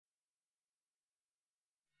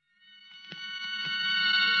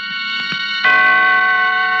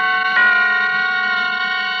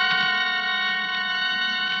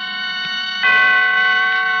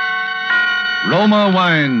Roma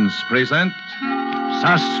Wines present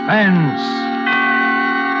Suspense.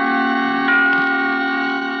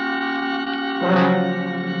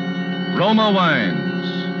 Roma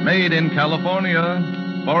Wines, made in California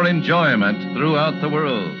for enjoyment throughout the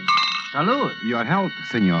world. Salud. Your health,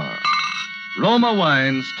 senor. Roma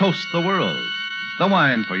Wines toast the world. The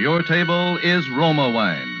wine for your table is Roma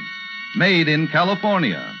Wine, made in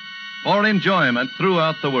California for enjoyment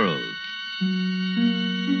throughout the world.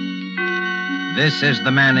 This is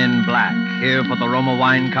the man in black, here for the Roma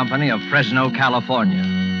Wine Company of Fresno, California,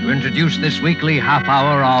 to introduce this weekly half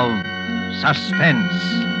hour of Suspense.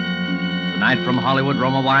 Tonight from Hollywood,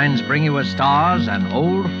 Roma Wines bring you as stars an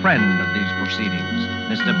old friend of these proceedings,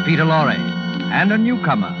 Mr. Peter Lorre, and a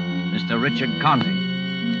newcomer, Mr. Richard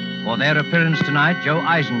Conte. For their appearance tonight, Jo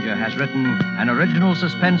Eisinger has written an original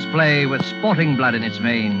suspense play with sporting blood in its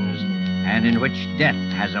veins, and in which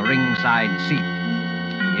death has a ringside seat.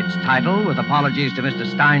 Its title, with apologies to Mr.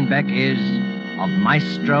 Steinbeck, is Of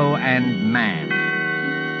Maestro and Man.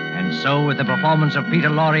 And so, with the performance of Peter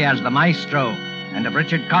Lorre as the Maestro and of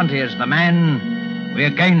Richard Conte as the Man, we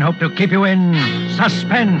again hope to keep you in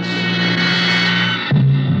suspense.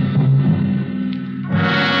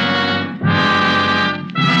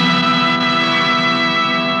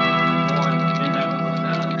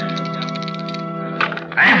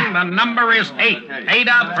 The number is 8.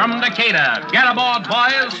 Ada from Decatur. Get aboard,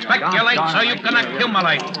 boys. Speculate so you can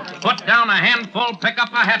accumulate. Put down a handful, pick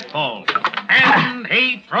up a hatful. And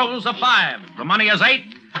he throws a 5. The money is 8.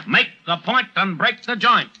 Make the point and break the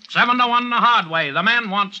joint. 7-1 the hard way. The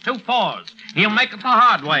man wants 2 4s. He'll make it the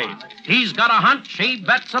hard way. He's got a hunch. He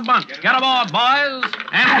bets a bunch. Get aboard, boys.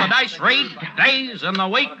 And the dice read days in the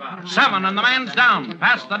week. 7 and the man's down.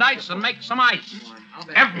 Pass the dice and make some ice.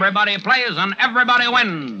 Everybody plays and everybody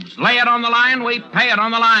wins. Lay it on the line, we pay it on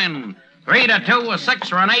the line. 3-2, a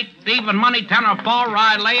 6 or an 8, even money 10 or 4.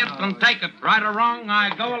 I lay it and take it. Right or wrong,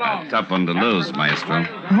 I go along. Tough one to lose, Maestro.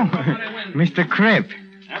 Oh, Mr. Cripp.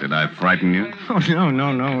 Did I frighten you? Oh,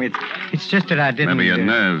 no. It's just that I didn't... Maybe your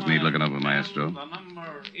nerves need looking over, Maestro.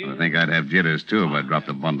 I think I'd have jitters, too, if I dropped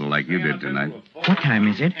a bundle like you did tonight. What time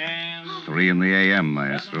is it? 3 in the a.m.,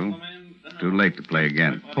 Maestro. Too late to play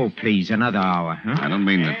again. Oh, please, another hour, huh? I don't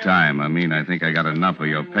mean the time. I mean, I think I got enough of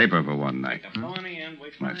your paper for one night.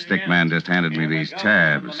 My stick man just handed me these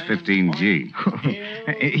tabs, 15G.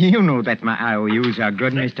 You know that my IOUs are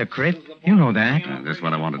good, Mr. Cripp. You know that. That's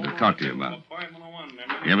what I wanted to talk to you about.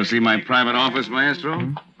 You ever see my private office,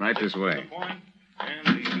 Maestro? Right this way.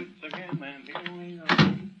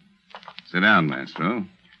 Sit down, Maestro.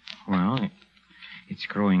 Well, it's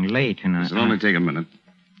growing late, and This'll only take a minute.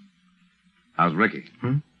 How's Ricky?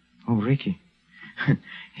 Oh, Ricky.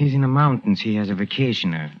 He's in the mountains. He has a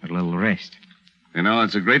vacation, a little rest. You know,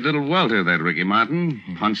 it's a great little welter, that Ricky Martin.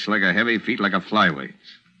 Punched like a heavy, feet like a flyweight.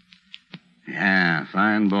 Yeah,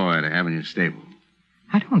 fine boy to have in your stable.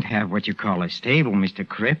 I don't have what you call a stable, Mr.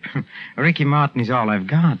 Cripp. Ricky Martin is all I've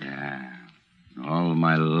got. Yeah. All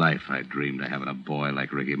my life I dreamed of having a boy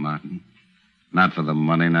like Ricky Martin. Not for the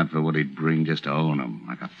money, not for what he'd bring, just to own him.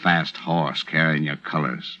 Like a fast horse carrying your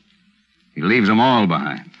colors. He leaves them all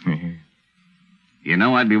behind. You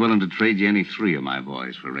know, I'd be willing to trade you any 3 of my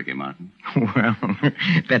boys for Ricky Martin. Well,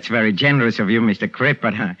 that's very generous of you, Mr. Cripp,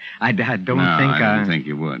 but I don't think... No, I didn't think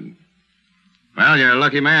you would. Well, you're a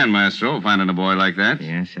lucky man, Maestro, finding a boy like that.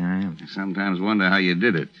 Yes, I am. I sometimes wonder how you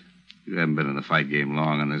did it. You haven't been in the fight game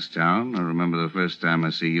long in this town. I remember the first time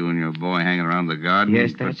I see you and your boy hanging around the garden.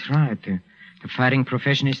 Yes, that's right. The fighting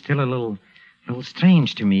profession is still a little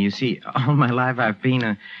strange to me. You see, all my life I've been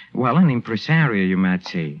an impresario, you might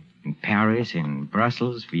say. In Paris, in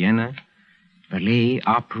Brussels, Vienna, ballet,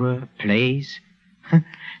 opera, plays.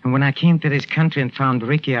 And when I came to this country and found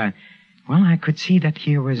Ricky, I could see that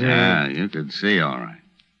here was a... Yeah, you could see, all right.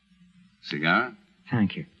 Cigar?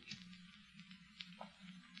 Thank you.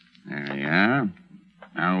 There you are.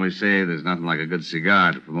 I always say there's nothing like a good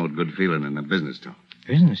cigar to promote good feeling in a business talk.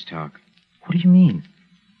 Business talk? What do you mean?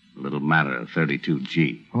 A little matter of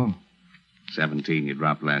 32G. Oh. 17 you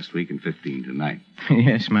dropped last week and 15 tonight.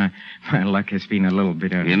 Yes, my luck has been a little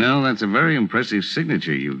bit... You know, that's a very impressive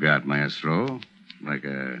signature you got, Maestro. Like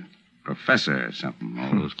a professor or something.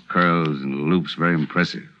 All those curls and loops, very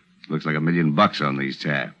impressive. Looks like $1 million on these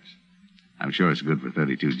tabs. I'm sure it's good for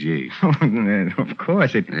 32G. Oh, of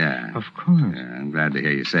course it... Yeah. Of course. Yeah, I'm glad to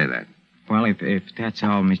hear you say that. Well, if that's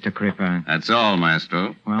all, Mr. Cripp, That's all,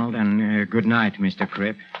 Maestro. Well, then, good night, Mr.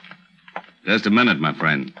 Cripp. Just a minute, my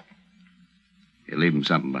friend. You're leaving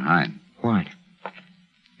something behind. What?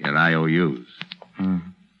 Your IOUs.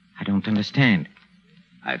 I don't understand.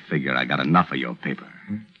 I figure I got enough of your paper.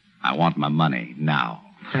 I want my money now.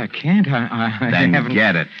 I can't. I Then haven't...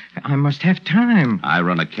 get it. I must have time. I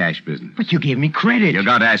run a cash business. But you gave me credit. You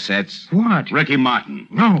got assets. What? Ricky Martin.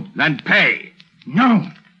 No. Then pay. No.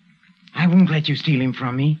 I won't let you steal him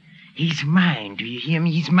from me. He's mine. Do you hear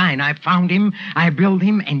me? He's mine. I found him. I built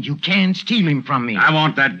him, and you can't steal him from me. I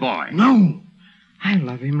want that boy. No. I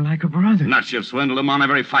love him like a brother. Nuts, you've swindled him on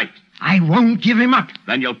every fight. I won't give him up.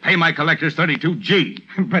 Then you'll pay my collectors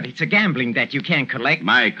 32G. But it's a gambling debt you can't collect.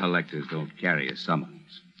 My collectors don't carry a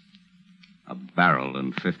summons. A barrel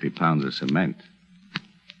and 50 pounds of cement.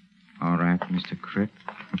 All right, Mr. Cripp.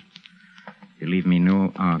 You leave me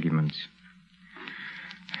no arguments.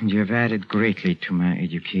 And you've added greatly to my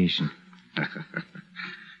education. I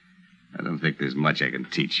don't think there's much I can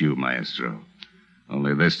teach you, Maestro.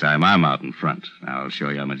 Only this time I'm out in front. I'll show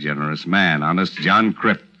you I'm a generous man. Honest John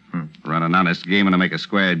Cripp. Run an honest game and I make a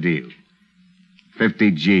square deal.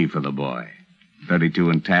 50G for the boy. 32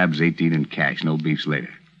 in tabs, 18 in cash. No beefs later.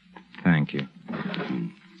 Thank you.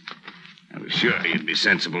 I was sure you'd be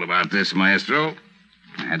sensible about this, Maestro.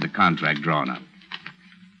 I had the contract drawn up.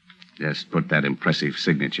 Just put that impressive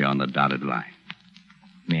signature on the dotted line.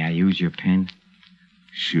 May I use your pen?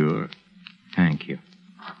 Sure. Thank you.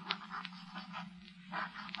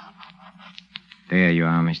 There you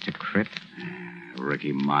are, Mr. Cripp.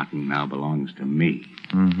 Ricky Martin now belongs to me.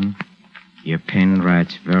 Mm-hmm. Your pen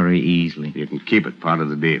writes very easily. You can keep it, part of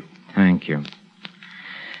the deal. Thank you.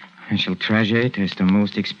 I shall treasure it as the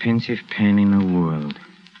most expensive pen in the world.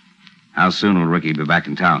 How soon will Ricky be back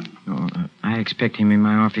in town? Oh, I expect him in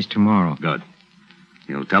my office tomorrow. Good.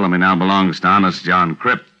 You'll tell him he now belongs to honest John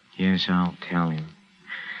Cripp. Yes, I'll tell him.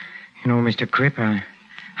 You know, Mr. Cripp,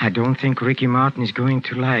 I don't think Ricky Martin is going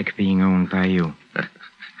to like being owned by you.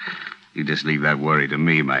 You just leave that worry to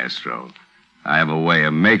me, Maestro. I have a way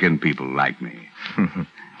of making people like me.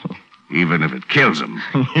 Even if it kills them.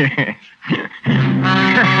 Yes.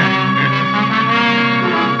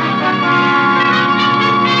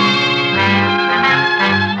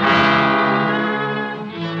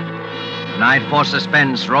 Tonight for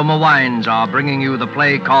Suspense, Roma Wines are bringing you the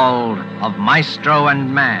play called Of Maestro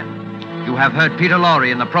and Man. You have heard Peter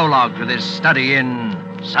Lorre in the prologue to this study in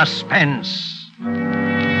Suspense.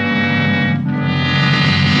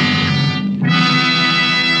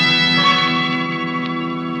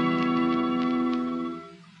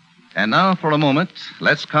 And now, for a moment,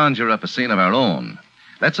 let's conjure up a scene of our own.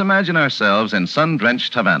 Let's imagine ourselves in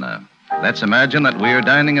sun-drenched Havana. Let's imagine that we're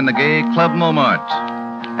dining in the gay Club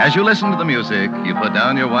Montmartre. As you listen to the music, you put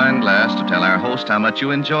down your wine glass to tell our host how much you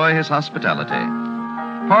enjoy his hospitality.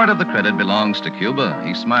 Part of the credit belongs to Cuba,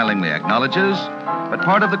 he smilingly acknowledges, but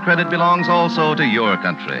part of the credit belongs also to your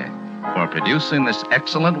country for producing this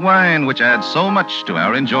excellent wine which adds so much to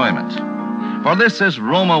our enjoyment. For this is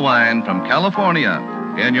Roma wine from California,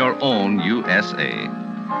 in your own USA.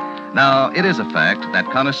 Now, it is a fact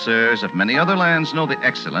that connoisseurs of many other lands know the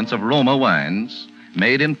excellence of Roma wines,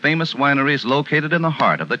 made in famous wineries located in the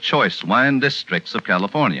heart of the choice wine districts of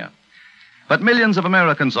California. But millions of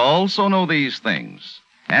Americans also know these things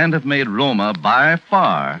and have made Roma by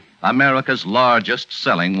far America's largest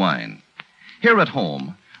selling wine. Here at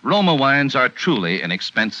home, Roma wines are truly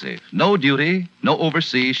inexpensive. No duty, no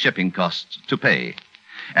overseas shipping costs to pay.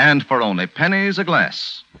 And for only pennies a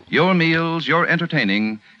glass, your meals, your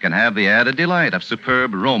entertaining can have the added delight of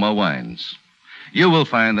superb Roma wines. You will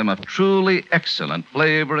find them of truly excellent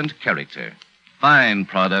flavor and character. Fine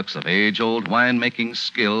products of age-old winemaking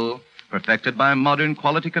skill, perfected by modern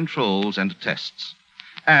quality controls and tests.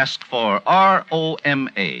 Ask for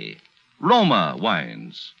ROMA, Roma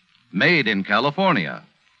wines, made in California,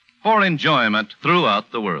 for enjoyment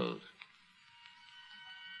throughout the world.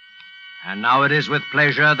 And now it is with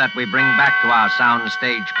pleasure that we bring back to our sound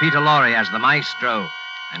stage Peter Lorre as the Maestro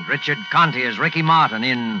and Richard Conte as Ricky Martin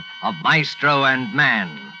in Of Maestro and Man,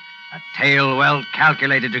 a tale well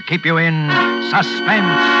calculated to keep you in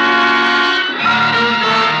suspense.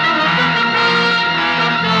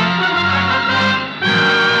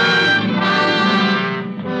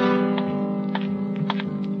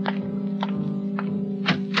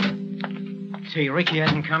 Say, Ricky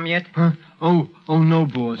hasn't come yet? Huh? Oh, no,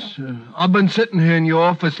 boss. I've been sitting here in your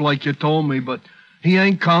office like you told me, but he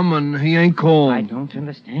ain't come and he ain't called. I don't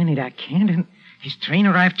understand it. I can't. His train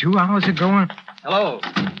arrived 2 hours ago. And... Hello.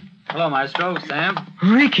 Hello, Maestro. Sam.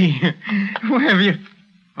 Ricky, where have you...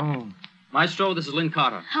 Oh. Maestro, this is Lynn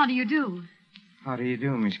Carter. How do you do? How do you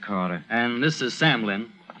do, Miss Carter? And this is Sam Lynn.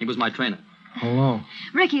 He was my trainer. Hello.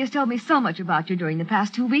 Ricky has told me so much about you during the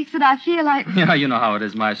past 2 weeks that I feel like... Yeah, you know how it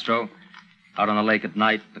is, Maestro. Out on the lake at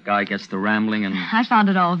night, the guy gets to rambling and... I found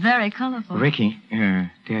it all very colorful. Ricky,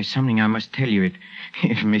 there's something I must tell you.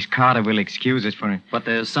 If Miss Carter will excuse us for it. But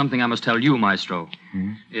there's something I must tell you, Maestro.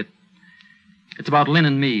 Hmm? It's about Lynn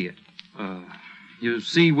and me. You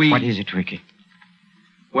see, we... What is it, Ricky?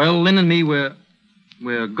 Well, Lynn and me,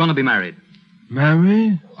 we're gonna be married.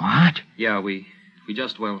 Married? What? Yeah, we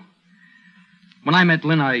just, well... When I met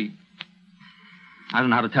Lynn, I don't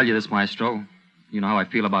know how to tell you this, Maestro. You know how I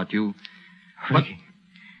feel about you.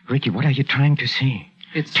 Ricky, what are you trying to say?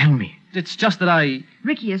 Tell me. It's just that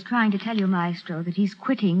Ricky is trying to tell you, Maestro, that he's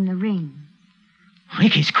quitting the ring.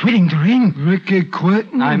 Ricky's quitting the ring? Ricky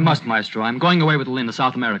quitting? I must, Maestro. I'm going away with Lynn to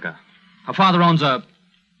South America. Her father owns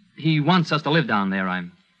he wants us to live down there.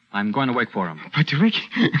 I'm going to work for him. But, Ricky...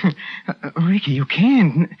 Ricky, you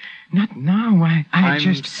can't. Not now.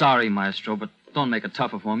 I'm sorry, Maestro, but don't make it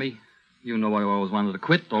tougher for me. You know I always wanted to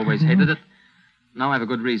quit, always hated it. Now I have a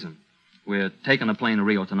good reason. We're taking a plane to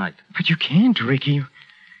Rio tonight. But you can't, Ricky.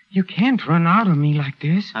 You can't run out on me like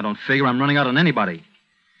this. I don't figure I'm running out on anybody.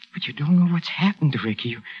 But you don't know what's happened,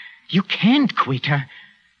 Ricky. You can't quit her.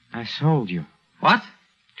 I sold you. What?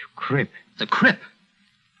 To Crip. To Crip?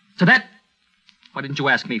 To that? Why didn't you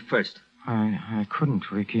ask me first? I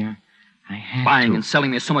couldn't, Ricky. I had Buying to. and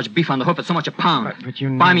selling me so much beef on the hoof at so much a pound. But you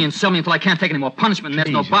know... Buy me and sell me until I can't take any more punishment, and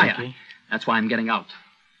there's no buyer. Ricky. That's why I'm getting out.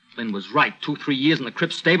 Lynn was right. 2-3 years in the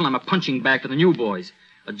Crip stable, I'm a punching bag to the new boys.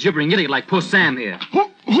 A gibbering idiot like poor Sam here.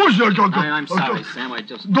 Who's that? I'm sorry, Sam. I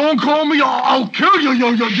just... Don't call me. I'll kill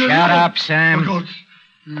you. Shut up, Sam.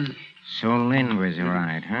 So Lynn was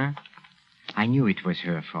right, huh? I knew it was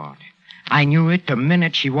her fault. I knew it the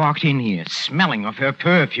minute she walked in here, smelling of her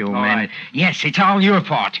perfume. All right. Yes, it's all your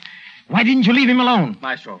fault. Why didn't you leave him alone?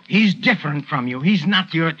 Maestro. He's different from you. He's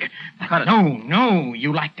not your... Cut it. No.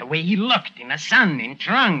 You like the way he looked in the sun, in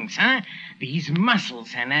trunks, huh? These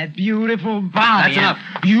muscles and that beautiful body. That's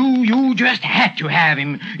enough. You just had to have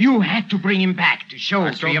him. You had to bring him back to show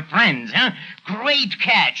Maestro. to your friends, huh? Great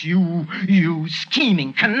catch. You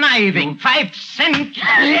scheming, conniving, 5 cent...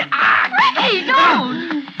 Ricky,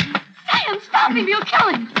 don't! Sam, stop him. You'll kill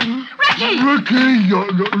him. Ricky! Ricky.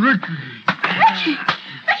 Ricky,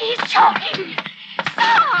 he's choking.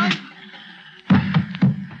 Stop!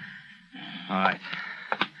 All right.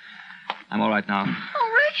 I'm all right now.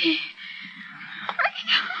 Oh, Ricky.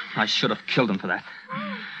 I should have killed him for that.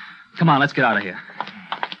 Come on, let's get out of here.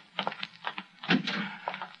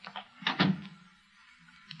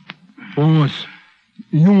 Boss,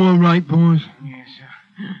 you all right, boss? Yes, sir.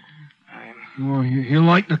 Well, he'd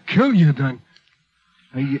like to kill you, then.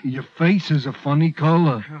 Your face is a funny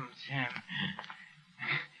color. Come, Sam.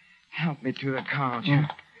 Help me to the couch. Huh?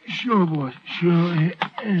 Sure, boss. Sure.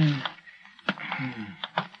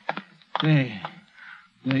 There.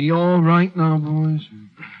 You all right now, boys?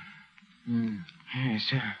 Yes,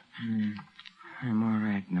 sir. I'm all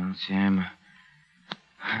right now, Sam.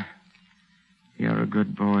 You're a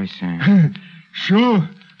good boy, Sam. Sure,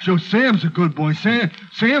 Sam's a good boy.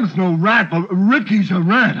 Sam's no rat, but Ricky's a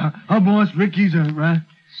rat, huh? Huh, boss? Ricky's a rat.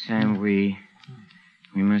 Sam, we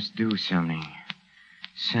must do something.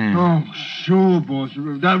 Sam. Oh, sure, boss.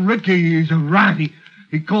 That Ricky is a rat.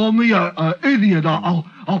 He called me a idiot.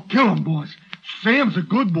 I'll kill him, boss. Sam's a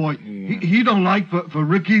good boy. Yeah. He don't like for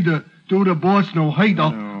Ricky to do the boss no hate.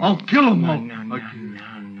 I'll kill him.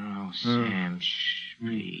 No, Sam. Shh,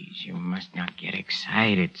 please. You must not get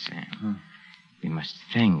excited, Sam. We must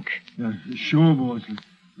think. Sure, boss.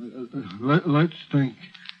 Let's think.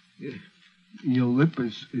 Your lip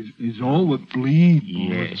is all that bleeds.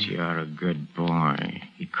 Yes, you're a good boy.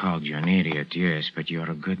 He called you an idiot, yes, but you're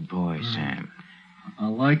a good boy, Sam. I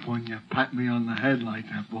like when you pat me on the head like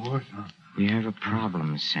that, boss. We have a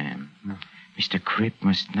problem, Sam. Mr. Crip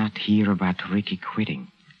must not hear about Ricky quitting.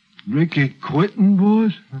 Ricky quitting,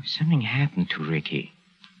 boss? Something happened to Ricky.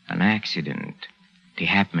 An accident. They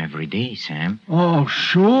happen every day, Sam. Oh,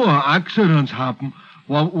 sure. Accidents happen.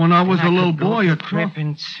 Well, when I was a little boy, a Crip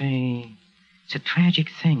and say, it's a tragic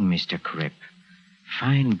thing, Mr. Crip.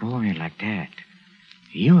 Fine boy like that.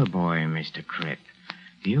 You a boy, Mr. Crip.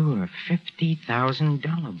 You a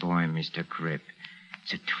 $50,000 boy, Mr. Crip.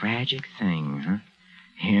 It's a tragic thing, huh?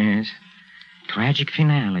 Yes. Tragic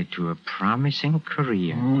finale to a promising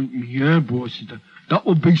career. Oh, yeah, boss. That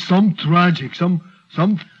would be some tragic, some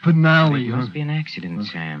finale, It huh? must be an accident,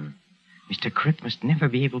 Sam. Mr. Crip must never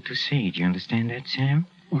be able to say it. Do you understand that, Sam?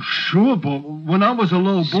 Oh, sure, but when I was a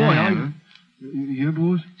little boy, Sam. Yeah,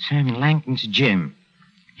 boss? Sam, in Langton's gym.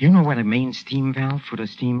 You know what a main steam valve for the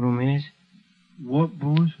steam room is? What,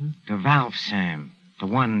 boss? The valve, Sam. The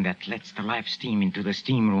one that lets the live steam into the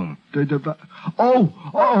steam room. Sure,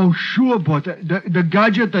 boss. The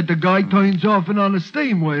gadget that the guy turns off and on the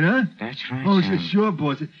steam with, huh? That's right, Oh, Sam. sure,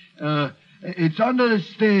 boss. It's under the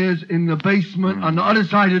stairs in the basement on the other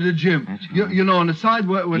side of the gym. That's right. You know, on the side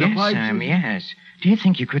where the Yes, pipes... Sam, yes. Do you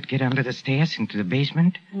think you could get under the stairs into the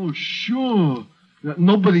basement? Oh, sure.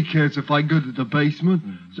 Nobody cares if I go to the basement.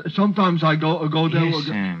 Sometimes I go there. Yes,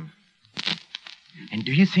 Sam. And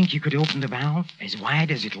do you think you could open the valve as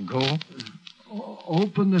wide as it'll go?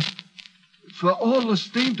 Open the... For all the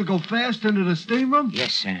steam to go fast into the steam room?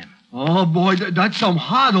 Yes, Sam. Oh, boy, that's some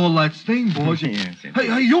hot, all that steam, boys. Yes,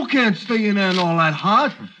 Hey, you can't stay in there in all that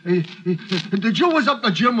hot. The Jew was up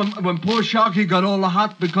the gym when poor Sharky got all the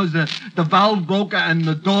hot because the valve broke and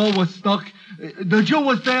the door was stuck. The Jew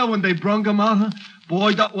was there when they brung him out, huh?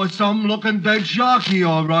 Boy, that was some looking dead Sharky,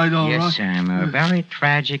 all right. Yes, Sam, a very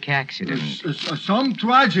tragic accident. Some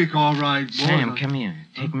tragic, all right, boy. Sam, come here.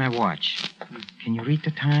 Take my watch. Can you read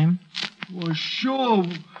the time? Well, sure.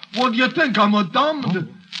 What do you think? I'm a dumb...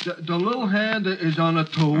 The little hand is on a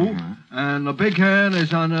 2, and the big hand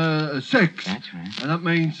is on a 6. That's right. And that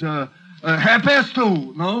means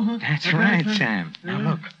 2:30, no? That's right, Sam. Now,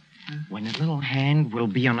 look. When the little hand will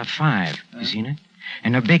be on a 5, you seen it?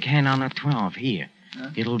 And a big hand on a 12, here.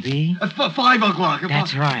 It'll be... At 5 o'clock.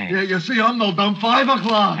 That's right. Yeah, you see, I'm no dumb. 5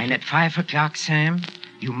 o'clock. And at 5 o'clock, Sam,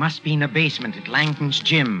 you must be in the basement at Langton's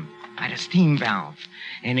gym by the steam valve.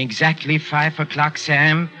 And exactly 5 o'clock,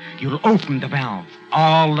 Sam, you'll open the valve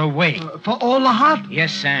all the way. For all the hot?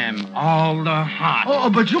 Yes, Sam, all the hot. Oh,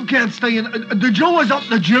 but you can't stay in... The Joe was up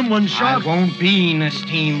the gym when shot... I won't be in the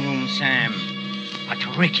steam room, Sam. But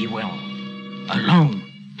Ricky will. Alone.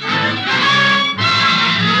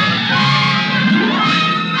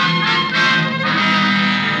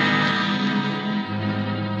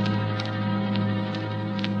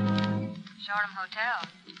 Shoreham Hotel.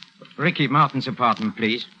 Ricky Martin's apartment,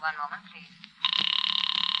 please. One moment, please.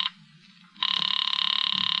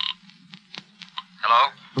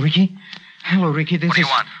 Hello? Ricky? Hello, Ricky. This What do you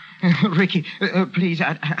is... want? Ricky, please,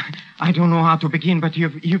 I don't know how to begin, but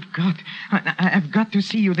you've got... I've got to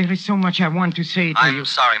see you. There is so much I want to say to you. I'm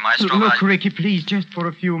sorry, Maestro. Look, Ricky, please, just for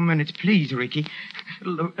a few minutes. Please, Ricky.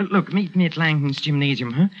 Look, meet me at Langton's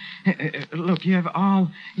gymnasium, huh? Look, you have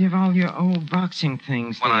all your old boxing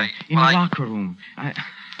things there in the locker room.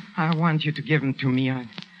 I want you to give them to me. I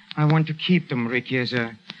want to keep them, Ricky, as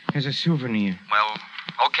a souvenir. Well,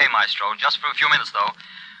 okay, Maestro. Just for a few minutes, though.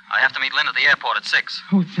 I have to meet Lynn at the airport at 6.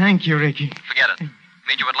 Oh, thank you, Ricky. Forget it.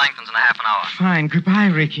 Meet you at Langton's in a half an hour. Fine. Goodbye,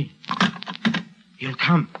 Ricky. You'll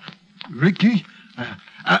come. Ricky?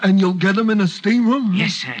 And you'll get him in a steam room?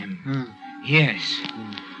 Yes, Sam. Yes.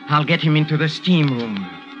 I'll get him into the steam room.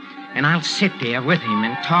 And I'll sit there with him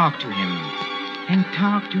and talk to him. And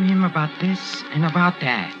talk to him about this and about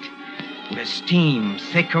that. The steam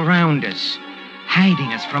thick around us,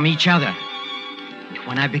 hiding us from each other. And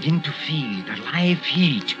when I begin to feel the live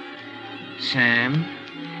heat, Sam,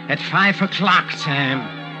 at 5 o'clock, Sam,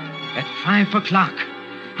 at 5 o'clock,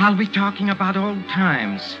 I'll be talking about old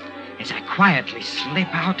times as I quietly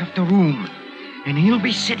slip out of the room, and he'll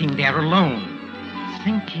be sitting there alone,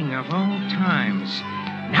 thinking of old times,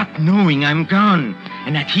 not knowing I'm gone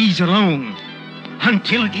and that he's alone,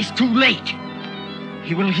 until it is too late.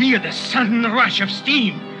 He will hear the sudden rush of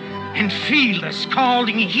steam and feel the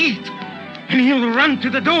scalding heat, and he'll run to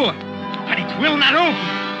the door, but it will not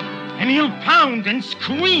open. And he'll pound and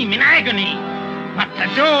scream in agony. But the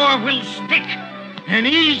door will stick, and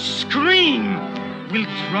each scream will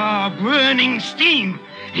draw burning steam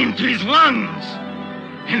into his lungs.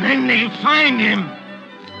 And then they'll find him.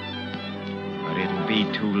 But it'll be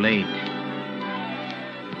too late.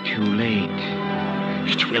 Too late.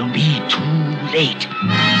 It will be too late.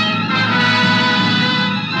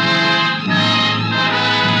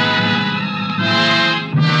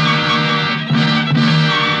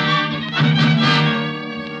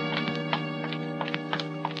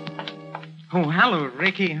 Oh, hello,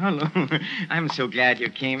 Ricky. Hello. I'm so glad you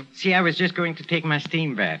came. See, I was just going to take my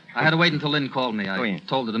steam bath. I had to wait until Lynn called me. I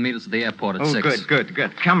told her to meet us at the airport at 6. Good.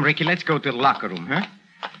 Come, Ricky, let's go to the locker room, huh?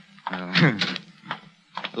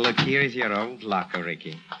 Look, here is your old locker,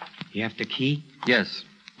 Ricky. You have the key? Yes.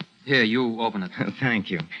 Here, you open it.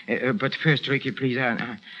 Thank you. But first, Ricky, please,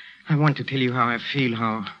 I want to tell you how I feel,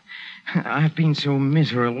 how I've been so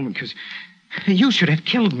miserable because... You should have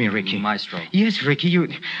killed me, Ricky. Maestro. Yes, Ricky,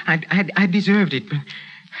 I deserved it, but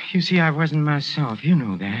you see, I wasn't myself. You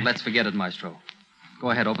know that. Let's forget it, Maestro.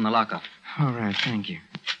 Go ahead, open the locker. All right, thank you.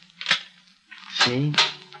 See?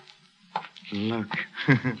 Look.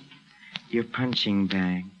 Your punching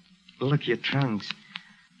bag. Look, your trunks.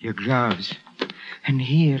 Your gloves. And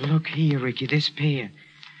here, look here, Ricky, this pair.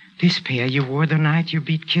 This pair you wore the night you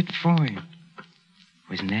beat Kid Foy.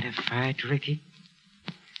 Wasn't that a fight, Ricky?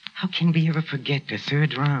 How can we ever forget the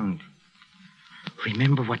third round?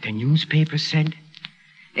 Remember what the newspaper said?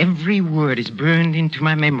 Every word is burned into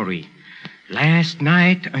my memory. Last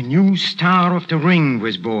night, a new star of the ring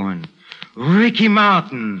was born. Ricky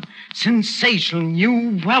Martin, sensational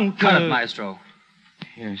new welter. Cut it, Maestro.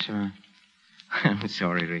 Yes, sir. I'm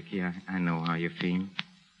sorry, Ricky. I know how you feel.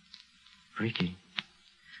 Ricky,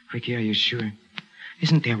 are you sure?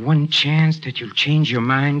 Isn't there one chance that you'll change your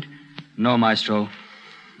mind? No, Maestro.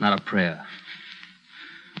 Not a prayer.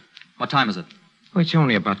 What time is it? Oh, it's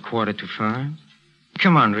only about 5:15.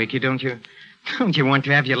 Come on, Ricky, don't you want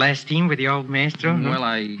to have your last team with the old Maestro?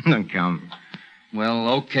 Well, No, come. Well,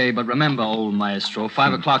 okay, but remember, old Maestro,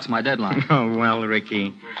 5 o'clock's my deadline. Oh, well,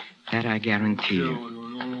 Ricky, that I guarantee you.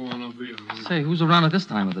 Say, who's around at this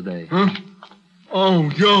time of the day? Huh? Oh,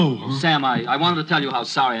 Joe. Sam, I wanted to tell you how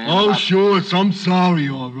sorry I am. Oh, sure, I'm sorry,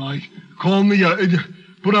 all right. Call me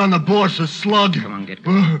put on the boss a slug. Come on, get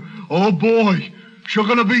oh, boy. Sure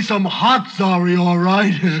gonna be some hot sorry, all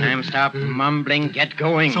right. Sam, stop mumbling. Get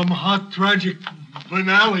going. Some hot, tragic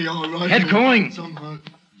finale, all right. Get going. Some hot...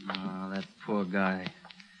 Oh, that poor guy.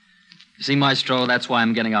 You see, Maestro, that's why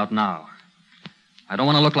I'm getting out now. I don't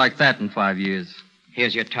want to look like that in 5 years.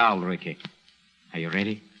 Here's your towel, Ricky. Are you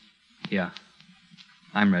ready? Yeah,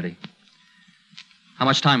 I'm ready. How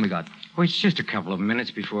much time we got? Oh, it's just a couple of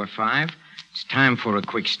minutes before 5. It's time for a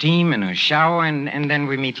quick steam and a shower, and then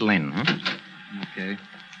we meet Lynn, huh? Okay.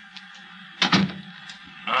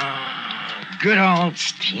 Good old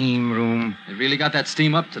steam room. They really got that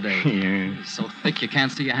steam up today. Yeah. It's so thick you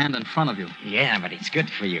can't see your hand in front of you. Yeah, but it's good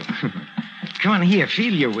for you. Come on here.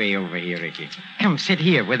 Feel your way over here, Ricky. Come sit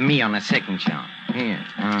here with me on a second chair. Here.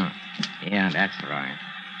 Yeah, that's right.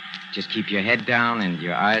 Just keep your head down and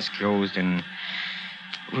your eyes closed and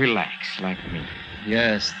relax like me.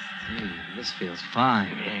 Yes. Gee, this feels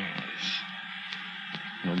fine. Yes.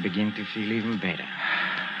 You'll begin to feel even better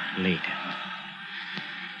later.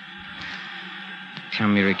 Tell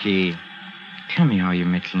me, Ricky, tell me how you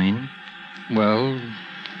met Lynn. Well,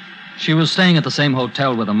 she was staying at the same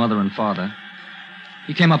hotel with her mother and father.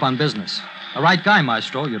 He came up on business. A right guy,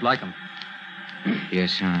 Maestro. You'd like him.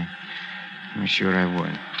 Yes, I'm sure I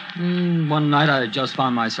would. One night I just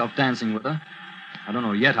found myself dancing with her. I don't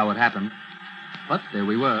know yet how it happened. But there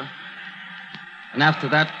we were. And after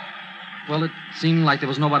that, well, it seemed like there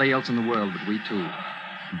was nobody else in the world but we two.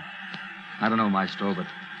 I don't know, Maestro, but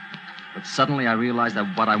suddenly I realized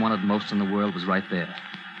that what I wanted most in the world was right there.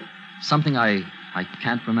 Something I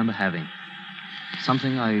can't remember having.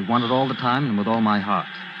 Something I wanted all the time and with all my heart.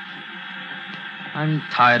 I'm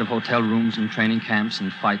tired of hotel rooms and training camps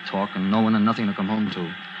and fight talk and no one and nothing to come home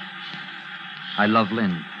to. I love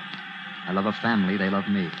Lynn. I love her family. They love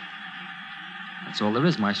me. That's all there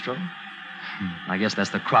is, Maestro. I guess that's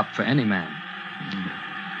the crop for any man.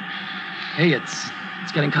 Hey, it's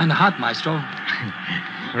getting kind of hot, Maestro.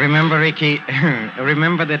 Remember, Ricky,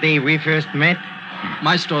 remember the day we first met?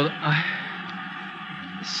 Maestro,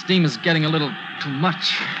 the steam is getting a little too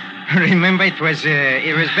much. Remember, it was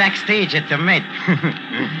backstage at the Met.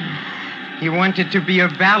 He wanted to be a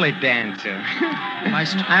ballet dancer.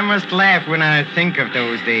 Maestro. I must laugh when I think of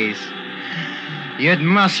those days. You had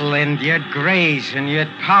muscle and you had grace and you had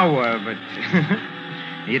power, but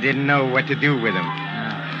you didn't know what to do with them.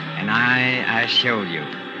 And I showed you.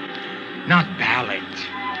 Not ballet.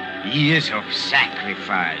 Years of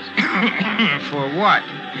sacrifice. For what?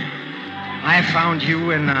 I found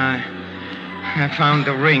you and I found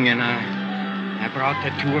the ring and I brought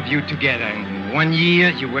the two of you together. In 1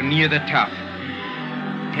 year, you were near the top.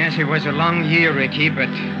 Yes, it was a long year, Ricky, but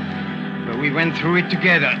we went through it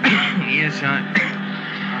together. Yes,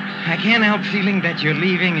 I can't help feeling that your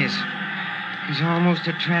leaving is almost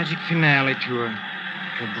a tragic finale to a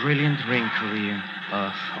brilliant ring career.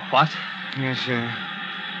 What? Yes, a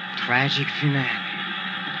tragic finale.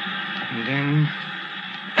 And then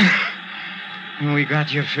we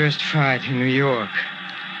got your first fight in New York.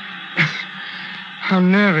 How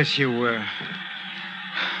nervous you were.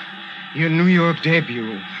 Your New York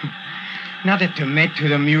debut. Not at the Met to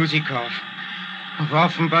the music of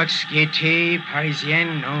Offenbach's Gaîté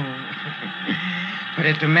Parisienne, no. But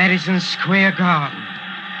at the Madison Square Garden,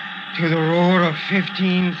 to the roar of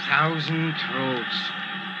 15,000 throats.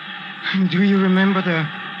 Do you remember the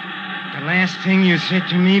last thing you said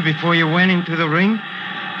to me before you went into the ring?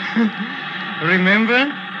 Remember?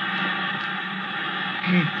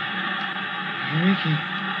 Hey,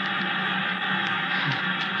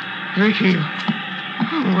 Ricky,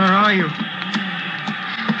 where are you?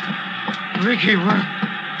 Ricky, where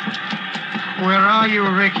are you,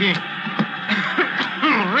 Ricky?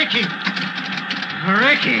 Ricky!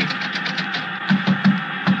 Ricky!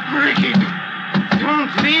 Ricky! Don't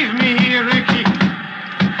leave me here, Ricky!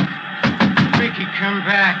 Ricky, come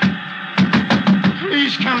back.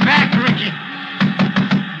 Please come back, Ricky.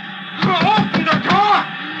 Open the door!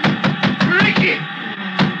 Ricky!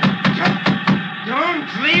 Don't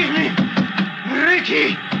leave me!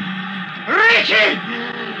 Ricky! Ricky!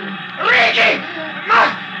 Ricky! My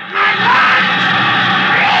God!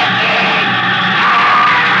 Ricky!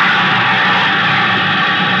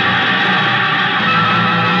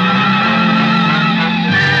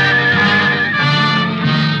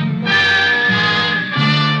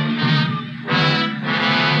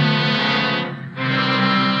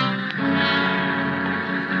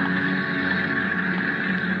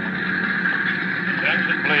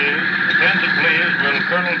 Attention, please. Will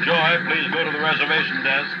Colonel Joy please go to the reservation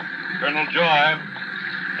desk? Colonel Joy.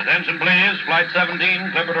 Attention, please. Flight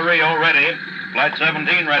 17, Clipper to Rio, ready. Flight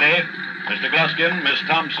 17, ready. Mr. Gluskin, Miss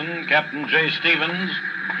Thompson, Captain J. Stevens,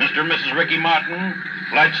 Mr. and Mrs. Ricky Martin.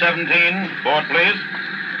 Flight 17, board, please.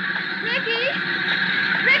 Ricky!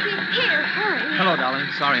 Ricky, here, hurry. Hello, darling.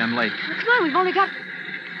 Sorry I'm late. Come on, we've only got...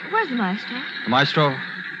 Where's the maestro? The maestro?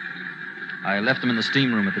 I left him in the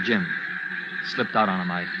steam room at the gym. Slipped out on him.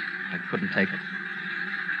 I couldn't take it.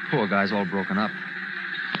 Poor guy's all broken up.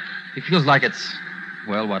 He feels like it's,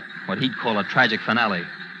 well, what he'd call a tragic finale.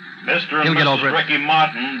 Mr. and He'll get over Mrs. it. Ricky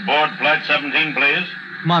Martin, board Flight 17, please.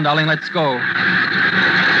 Come on, darling, let's go.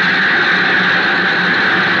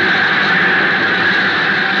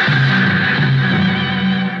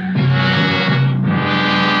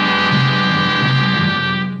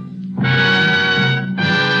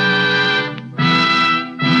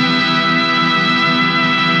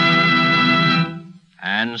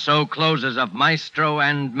 And so closes of Maestro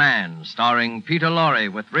and Man, starring Peter Lorre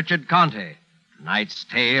with Richard Conte. Tonight's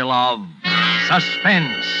tale of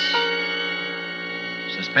Suspense.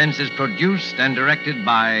 Suspense is produced and directed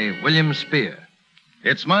by William Spear.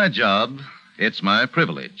 It's my job, it's my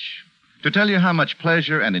privilege to tell you how much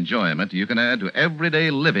pleasure and enjoyment you can add to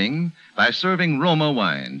everyday living by serving Roma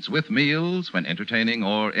wines with meals when entertaining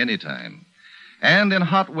or anytime. And in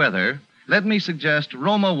hot weather, let me suggest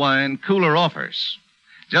Roma wine cooler offers.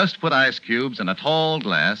 Just put ice cubes in a tall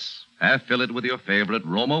glass, half fill it with your favorite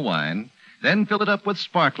Roma wine, then fill it up with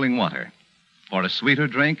sparkling water. For a sweeter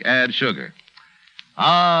drink, add sugar.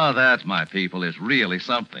 Ah, that, my people, is really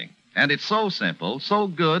something. And it's so simple, so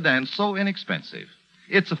good, and so inexpensive.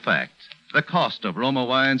 It's a fact. The cost of Roma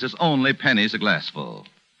wines is only pennies a glassful.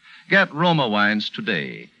 Get Roma wines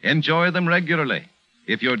today. Enjoy them regularly.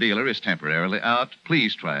 If your dealer is temporarily out,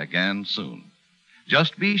 please try again soon.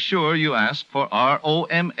 Just be sure you ask for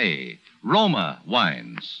ROMA, Roma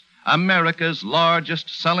Wines, America's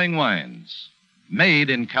largest selling wines, made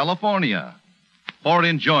in California, for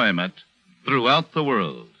enjoyment throughout the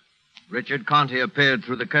world. Richard Conte appeared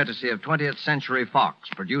through the courtesy of 20th Century Fox,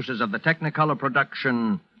 producers of the Technicolor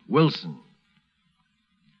production Wilson.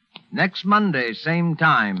 Next Monday, same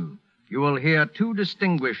time, you will hear two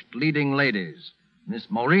distinguished leading ladies, Miss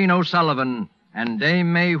Maureen O'Sullivan and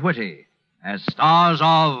Dame May Whitty, as stars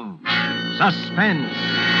of Suspense.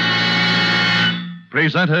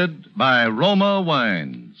 Presented by Roma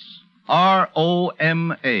Wines,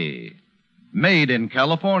 ROMA, made in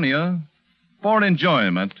California for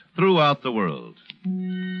enjoyment throughout the world.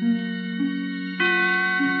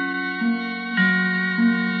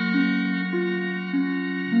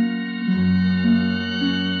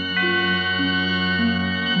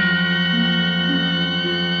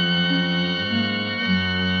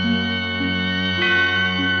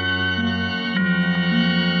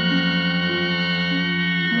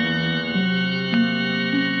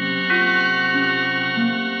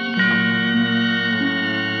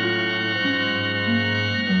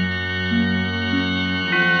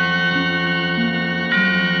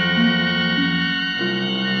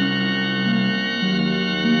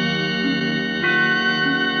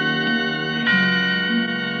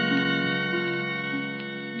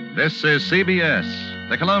 This is CBS,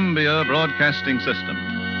 the Columbia Broadcasting System.